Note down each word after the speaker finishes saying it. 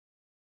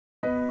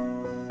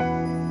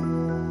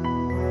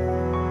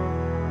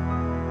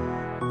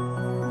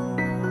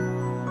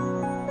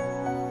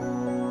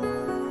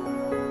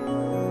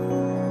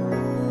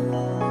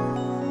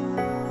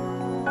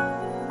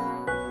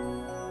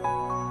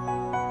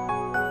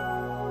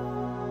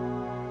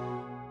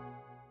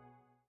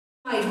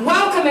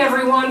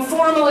everyone,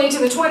 formally to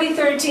the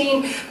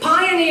 2013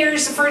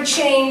 Pioneers for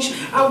Change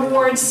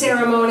Awards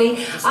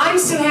ceremony. I'm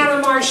Suhanna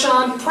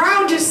Marchand,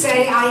 proud to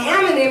say I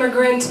am an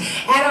immigrant, and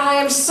I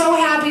am so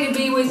happy to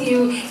be with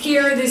you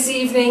here this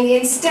evening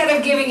instead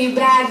of giving you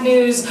bad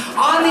news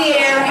on the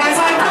air, as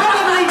I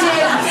probably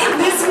did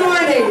this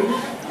morning.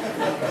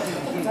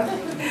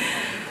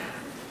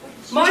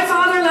 My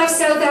father left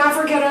South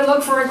Africa to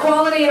look for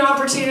equality and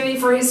opportunity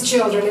for his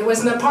children. It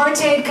was an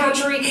apartheid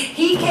country.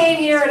 He came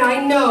here, and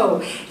I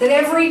know that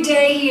every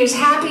day he is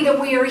happy that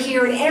we are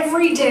here, and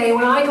every day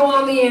when I go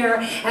on the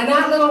air and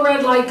that little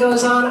red light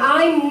goes on,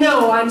 I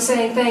know I'm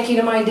saying thank you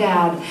to my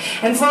dad.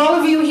 And for all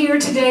of you here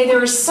today,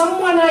 there is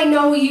someone I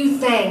know you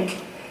thank.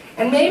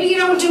 And maybe you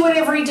don't do it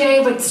every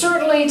day, but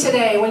certainly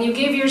today, when you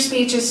give your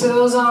speeches to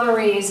those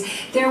honorees,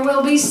 there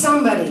will be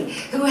somebody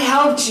who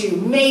helped you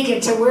make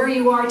it to where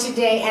you are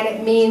today, and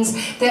it means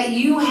that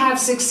you have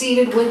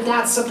succeeded with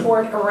that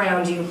support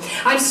around you.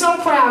 I'm so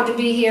proud to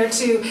be here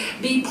to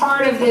be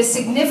part of the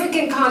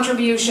significant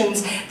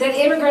contributions that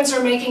immigrants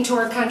are making to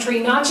our country,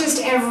 not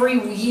just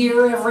every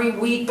year, every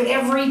week, but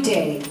every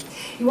day.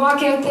 You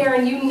walk out there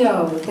and you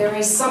know there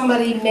is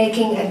somebody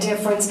making a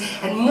difference,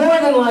 and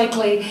more than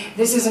likely,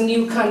 this is a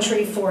new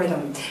country for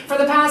them. For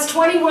the past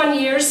 21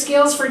 years,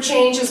 Skills for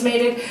Change has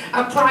made it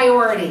a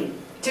priority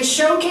to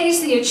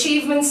showcase the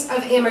achievements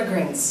of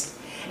immigrants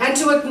and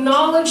to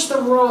acknowledge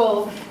the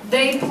role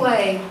they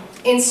play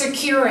in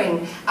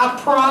securing a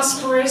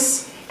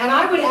prosperous, and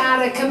I would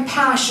add a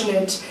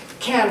compassionate,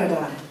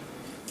 Canada.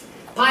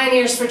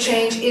 Pioneers for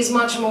Change is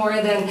much more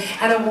than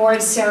an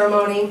awards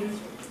ceremony.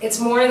 It's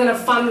more than a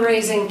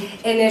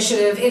fundraising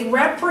initiative. It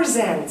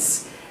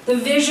represents the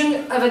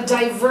vision of a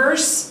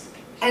diverse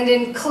and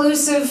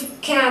inclusive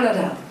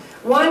Canada,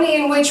 one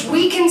in which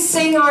we can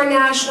sing our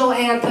national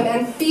anthem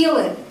and feel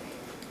it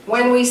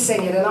when we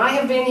sing it. And I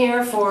have been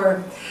here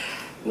for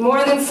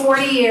more than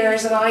 40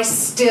 years, and I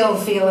still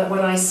feel it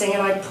when I sing it.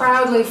 I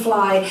proudly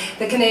fly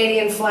the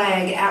Canadian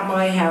flag at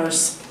my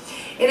house.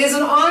 It is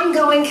an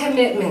ongoing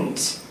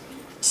commitment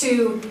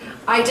to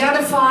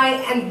identify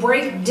and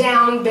break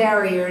down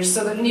barriers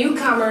so that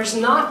newcomers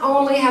not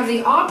only have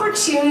the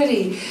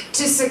opportunity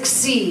to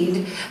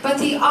succeed, but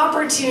the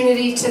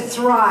opportunity to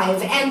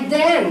thrive, and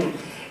then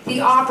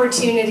the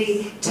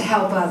opportunity to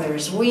help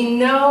others. We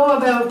know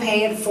about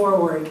Pay It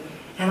Forward,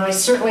 and I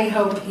certainly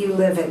hope you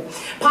live it.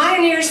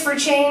 Pioneers for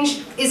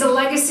Change is a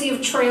legacy of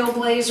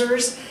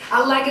trailblazers,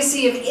 a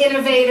legacy of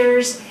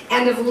innovators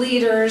and of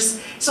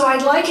leaders. So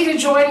I'd like you to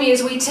join me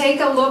as we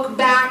take a look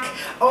back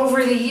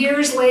over the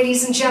years,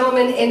 ladies and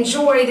gentlemen.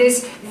 Enjoy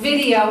this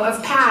video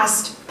of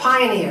past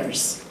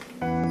pioneers.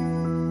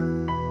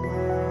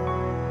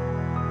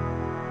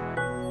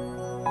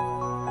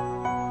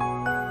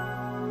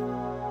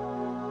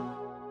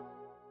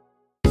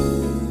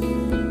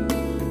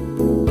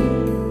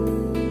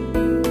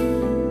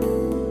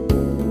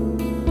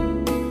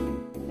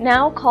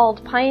 Now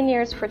called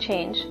Pioneers for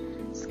Change,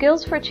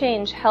 Skills for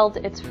Change held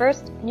its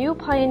first New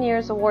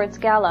Pioneers Awards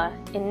Gala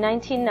in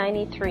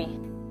 1993.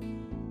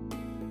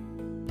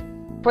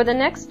 For the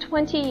next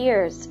 20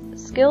 years,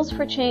 Skills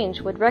for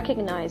Change would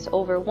recognize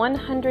over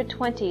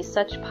 120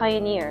 such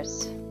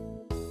pioneers.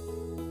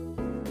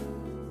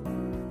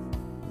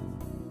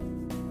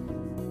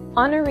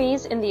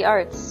 Honorees in the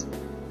arts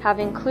have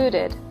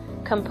included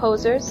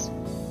composers,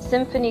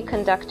 symphony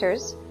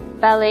conductors,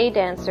 ballet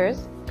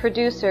dancers,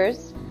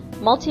 producers,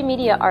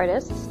 multimedia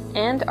artists,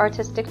 and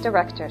artistic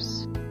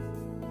directors.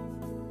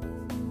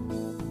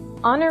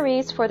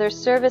 Honorees for their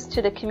service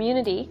to the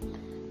community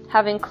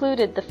have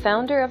included the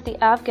founder of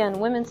the Afghan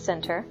Women's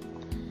Center,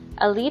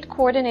 a lead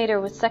coordinator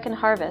with Second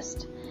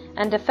Harvest,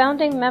 and a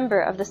founding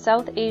member of the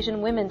South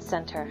Asian Women's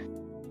Center.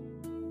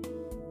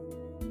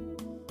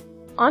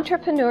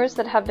 Entrepreneurs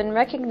that have been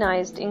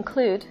recognized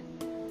include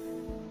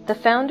the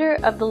founder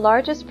of the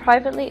largest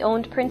privately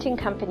owned printing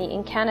company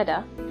in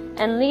Canada,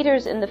 and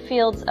leaders in the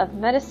fields of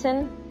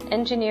medicine,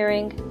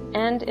 engineering,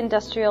 and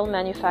industrial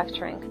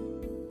manufacturing.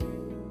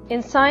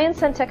 In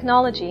science and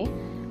technology,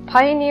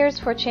 Pioneers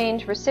for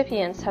Change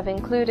recipients have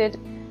included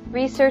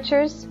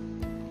researchers,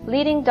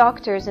 leading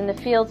doctors in the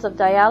fields of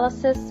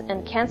dialysis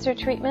and cancer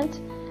treatment,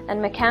 and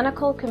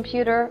mechanical,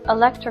 computer,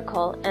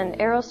 electrical, and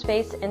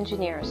aerospace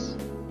engineers.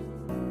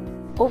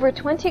 Over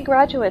 20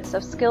 graduates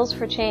of Skills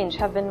for Change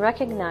have been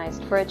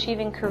recognized for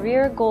achieving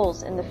career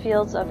goals in the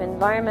fields of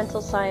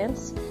environmental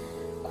science,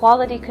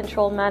 quality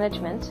control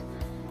management,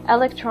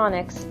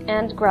 electronics,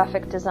 and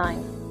graphic design.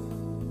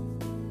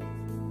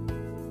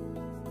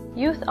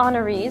 Youth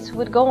honorees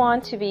would go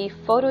on to be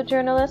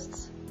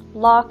photojournalists,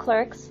 law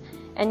clerks,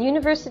 and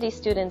university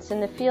students in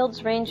the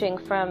fields ranging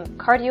from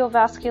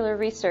cardiovascular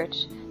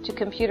research to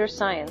computer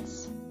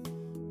science.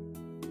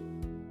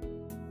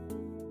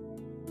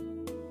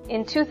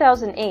 In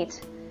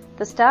 2008,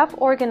 the staff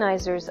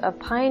organizers of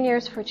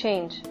Pioneers for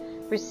Change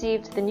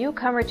received the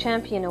Newcomer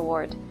Champion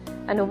Award,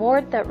 an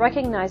award that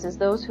recognizes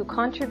those who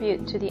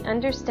contribute to the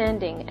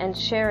understanding and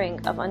sharing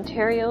of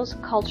Ontario's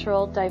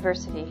cultural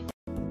diversity.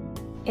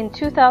 In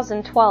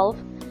 2012,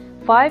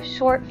 5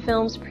 short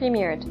films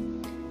premiered,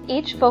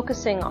 each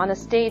focusing on a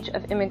stage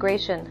of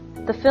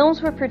immigration. The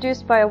films were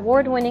produced by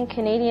award-winning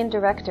Canadian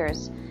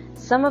directors,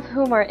 some of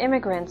whom are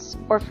immigrants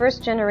or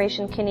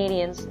first-generation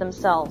Canadians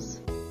themselves.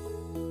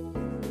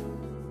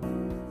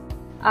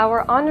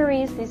 Our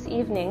honorees this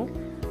evening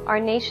are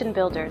nation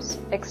builders,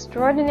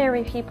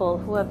 extraordinary people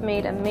who have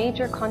made a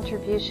major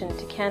contribution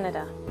to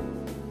Canada.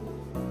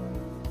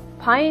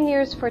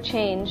 Pioneers for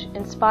change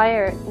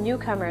inspire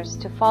newcomers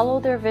to follow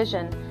their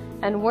vision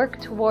and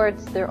work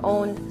towards their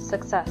own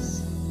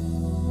success.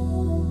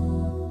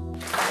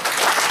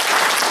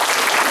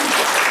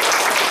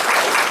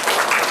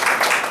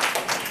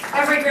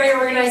 Every great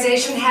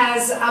organization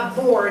has a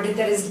board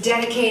that is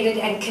dedicated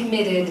and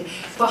committed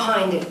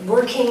behind it,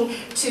 working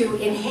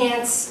to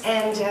enhance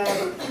and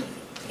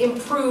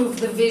improve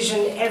the vision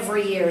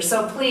every year.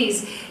 So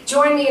please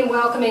join me in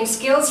welcoming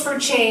Skills for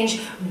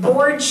Change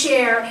Board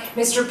Chair,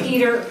 Mr.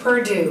 Peter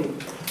Perdue.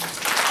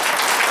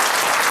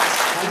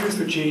 Pioneers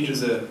for Change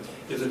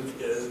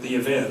the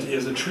event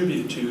is a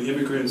tribute to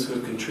immigrants who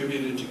have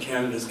contributed to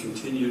Canada's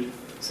continued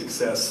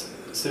success,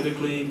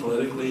 civically,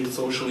 politically,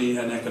 socially,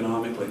 and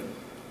economically.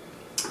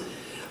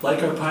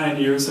 Like our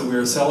pioneers that we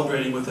are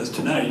celebrating with us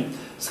tonight,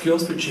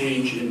 Skills for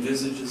Change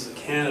envisages a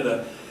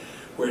Canada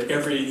where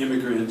every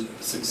immigrant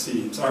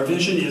succeeds. Our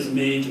vision is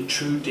made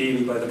true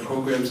daily by the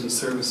programs and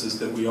services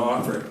that we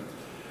offer.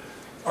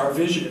 Our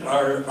vision,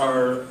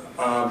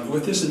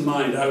 with this in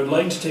mind, I would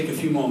like to take a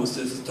few moments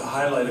to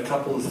highlight a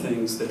couple of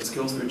things that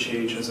Skills for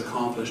Change has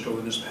accomplished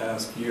over this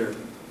past year.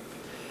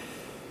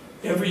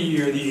 Every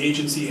year, the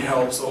agency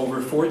helps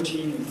over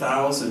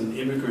 14,000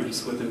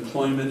 immigrants with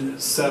employment,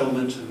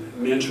 settlement,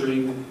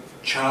 mentoring,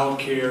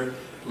 childcare,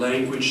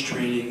 language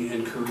training,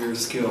 and career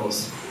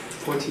skills.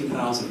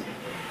 14,000.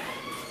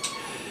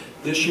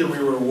 This year, we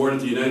were awarded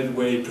the United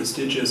Way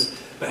prestigious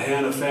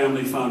Bahana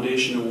Family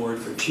Foundation Award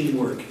for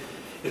Teamwork.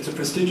 It's a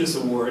prestigious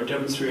award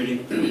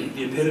demonstrating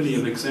the epitome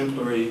of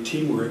exemplary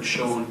teamwork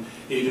shown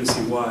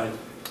agency-wide.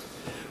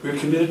 We are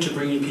committed to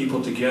bringing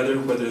people together,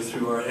 whether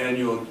through our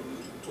annual,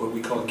 what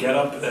we call Get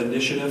Up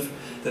initiative,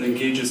 that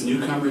engages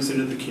newcomers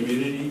into the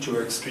community, to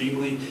our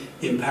extremely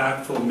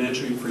impactful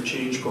Mentoring for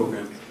Change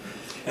program.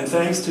 And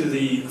thanks to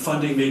the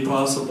funding made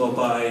possible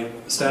by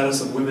Status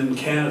of Women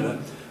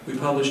Canada, we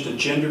published a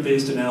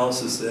gender-based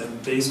analysis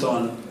that, based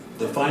on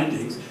the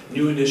findings,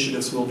 new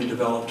initiatives will be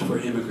developed for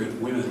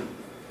immigrant women.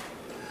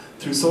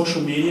 Through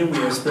social media, we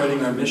are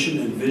spreading our mission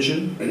and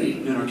vision,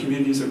 and our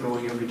communities are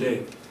growing every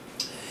day.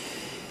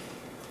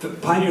 The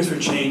Pioneers for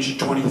Change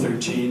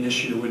 2013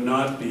 this year would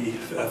not be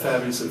a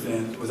fabulous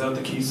event without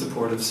the key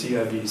support of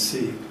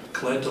CIBC.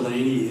 Colette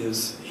Delaney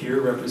is here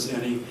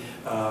representing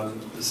the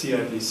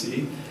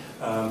CIBC.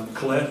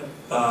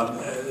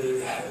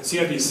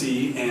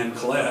 CIBC and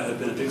Colette have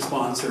been a big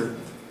sponsor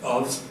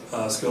of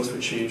Skills for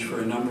Change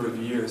for a number of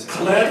years.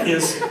 Colette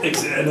is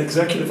an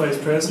Executive Vice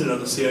President of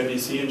the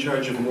CIBC in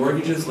charge of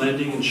mortgages,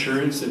 lending,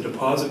 insurance, and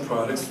deposit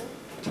products.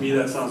 To me,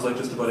 that sounds like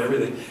just about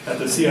everything at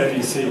the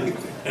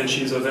CIBC. And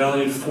she's a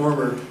valued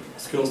former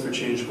Skills for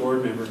Change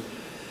board member.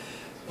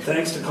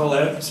 Thanks to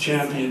Colette's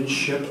champion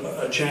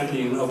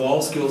of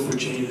all Skills for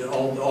Change,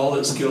 all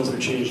that Skills for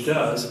Change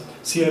does,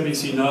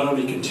 CIBC not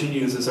only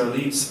continues as our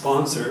lead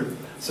sponsor,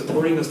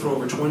 supporting us for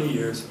over 20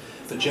 years,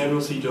 but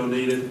generously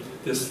donated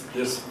this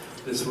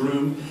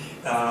room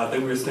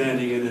that we're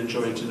standing in and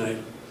enjoying tonight.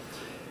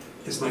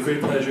 It's my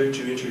great pleasure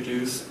to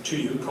introduce to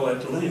you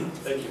Colette Delaney.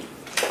 Thank you.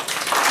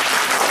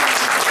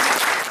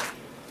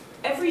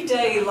 Every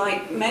day,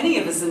 like many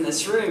of us in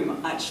this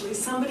room, actually,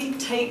 somebody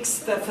takes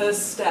their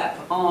first step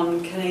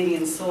on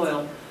Canadian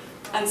soil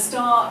and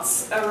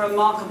starts a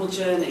remarkable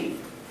journey.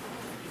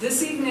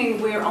 This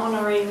evening, we're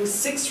honouring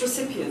 6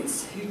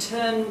 recipients who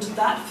turned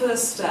that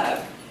first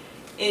step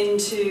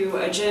into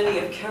a journey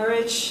of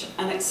courage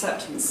and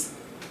acceptance.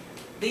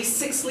 These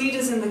 6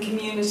 leaders in the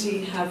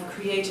community have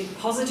created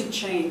positive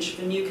change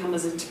for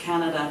newcomers into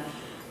Canada,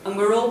 and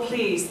we're all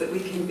pleased that we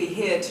can be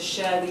here to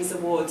share these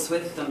awards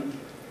with them.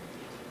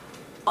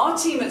 Our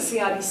team at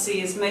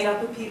CIBC is made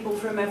up of people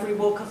from every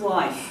walk of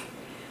life.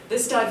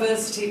 This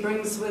diversity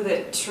brings with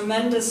it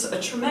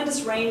a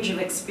tremendous range of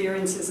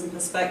experiences and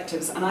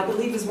perspectives, and I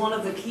believe is one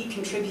of the key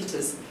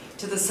contributors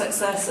to the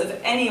success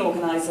of any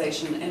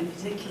organisation, in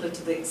particular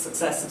to the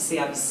success of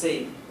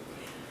CIBC.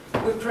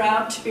 We're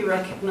proud to be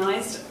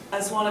recognised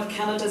as one of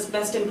Canada's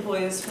best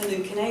employers for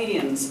new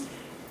Canadians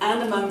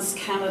and amongst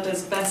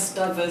Canada's best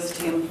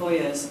diversity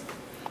employers.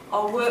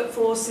 Our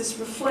workforce is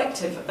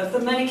reflective of the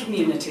many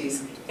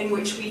communities in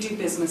which we do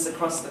business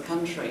across the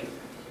country.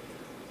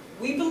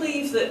 We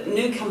believe that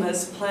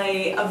newcomers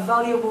play a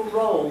valuable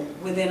role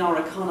within our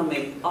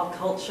economy, our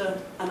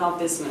culture, and our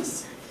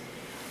business.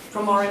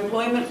 From our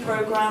employment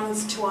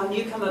programs to our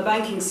newcomer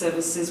banking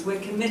services, we're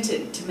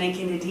committed to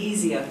making it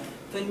easier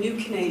for new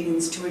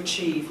Canadians to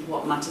achieve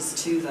what matters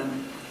to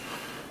them.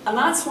 And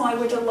that's why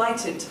we're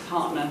delighted to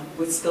partner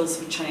with Skills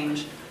for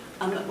Change,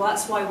 and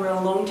that's why we're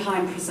a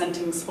long-time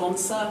presenting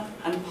sponsor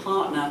and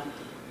partner,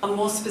 and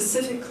more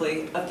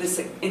specifically of this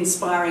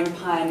Inspiring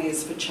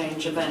Pioneers for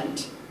Change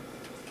event.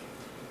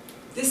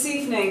 This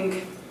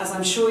evening, as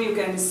I'm sure you're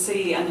going to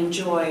see and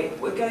enjoy,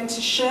 we're going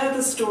to share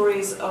the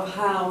stories of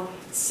how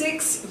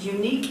 6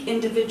 unique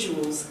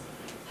individuals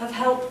have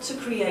helped to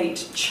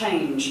create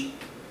change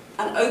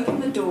and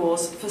open the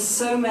doors for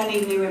so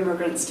many new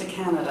immigrants to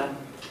Canada.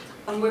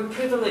 And we're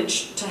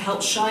privileged to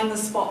help shine the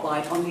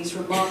spotlight on these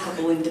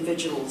remarkable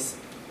individuals.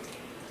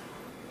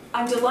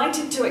 I'm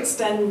delighted to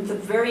extend the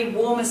very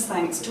warmest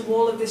thanks to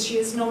all of this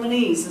year's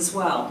nominees as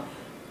well,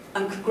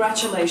 and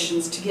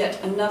congratulations to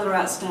yet another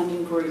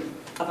outstanding group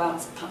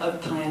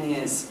of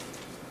pioneers.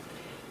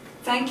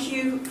 Thank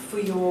you for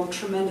your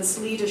tremendous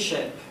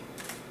leadership,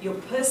 your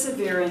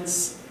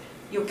perseverance,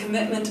 your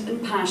commitment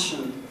and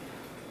passion,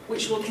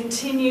 which will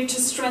continue to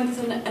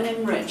strengthen and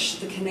enrich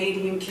the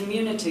Canadian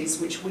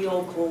communities which we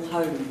all call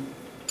home.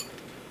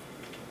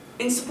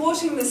 In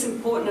supporting this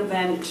important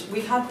event,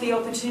 we've had the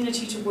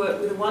opportunity to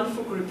work with a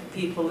wonderful group of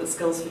people at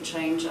Skills for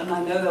Change, and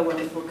I know they're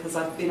wonderful because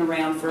I've been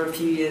around for a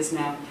few years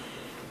now,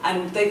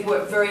 and they've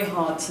worked very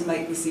hard to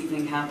make this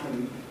evening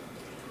happen.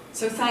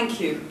 So thank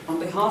you.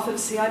 On behalf of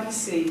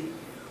CIBC,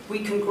 we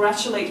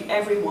congratulate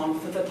everyone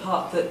for the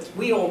part that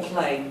we all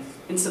play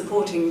in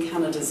supporting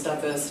Canada's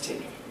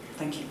diversity.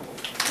 Thank you.